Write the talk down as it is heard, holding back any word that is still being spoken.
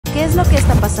¿Qué es lo que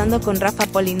está pasando con Rafa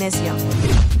Polinesio?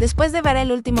 Después de ver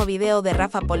el último video de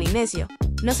Rafa Polinesio,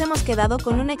 nos hemos quedado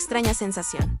con una extraña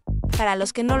sensación. Para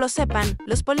los que no lo sepan,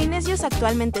 los Polinesios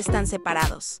actualmente están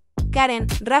separados. Karen,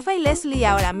 Rafa y Leslie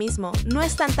ahora mismo no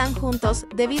están tan juntos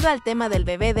debido al tema del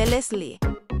bebé de Leslie,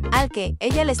 al que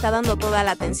ella le está dando toda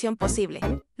la atención posible,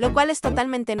 lo cual es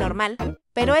totalmente normal,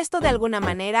 pero esto de alguna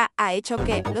manera ha hecho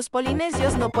que los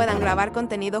Polinesios no puedan grabar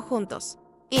contenido juntos.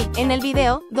 Y, en el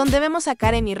video, donde vemos a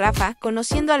Karen y Rafa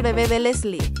conociendo al bebé de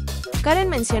Leslie, Karen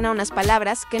menciona unas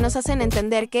palabras que nos hacen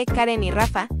entender que Karen y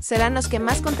Rafa serán los que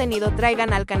más contenido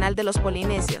traigan al canal de los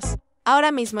Polinesios.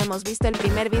 Ahora mismo hemos visto el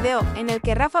primer video en el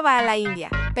que Rafa va a la India,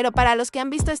 pero para los que han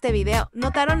visto este video,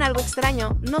 notaron algo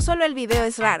extraño. No solo el video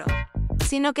es raro,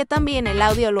 sino que también el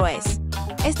audio lo es.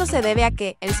 Esto se debe a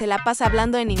que él se la pasa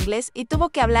hablando en inglés y tuvo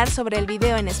que hablar sobre el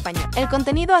video en español. El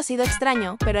contenido ha sido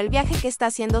extraño, pero el viaje que está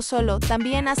haciendo solo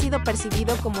también ha sido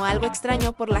percibido como algo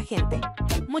extraño por la gente.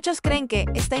 Muchos creen que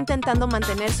está intentando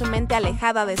mantener su mente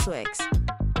alejada de su ex.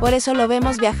 Por eso lo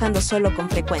vemos viajando solo con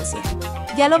frecuencia.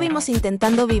 Ya lo vimos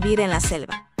intentando vivir en la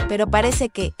selva, pero parece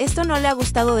que esto no le ha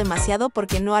gustado demasiado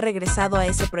porque no ha regresado a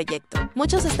ese proyecto.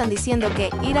 Muchos están diciendo que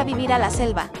ir a vivir a la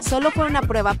selva solo fue una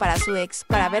prueba para su ex,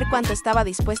 para ver cuánto estaba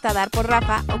dispuesta a dar por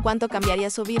Rafa o cuánto cambiaría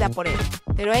su vida por él,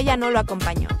 pero ella no lo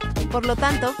acompañó. Por lo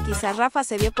tanto, quizás Rafa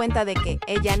se dio cuenta de que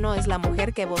ella no es la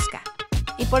mujer que busca.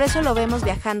 Y por eso lo vemos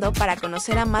viajando para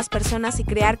conocer a más personas y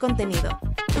crear contenido.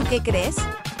 ¿Tú qué crees?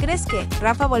 ¿Crees que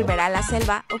Rafa volverá a la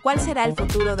selva o cuál será el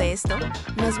futuro de esto?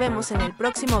 Nos vemos en el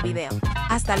próximo video.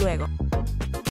 Hasta luego.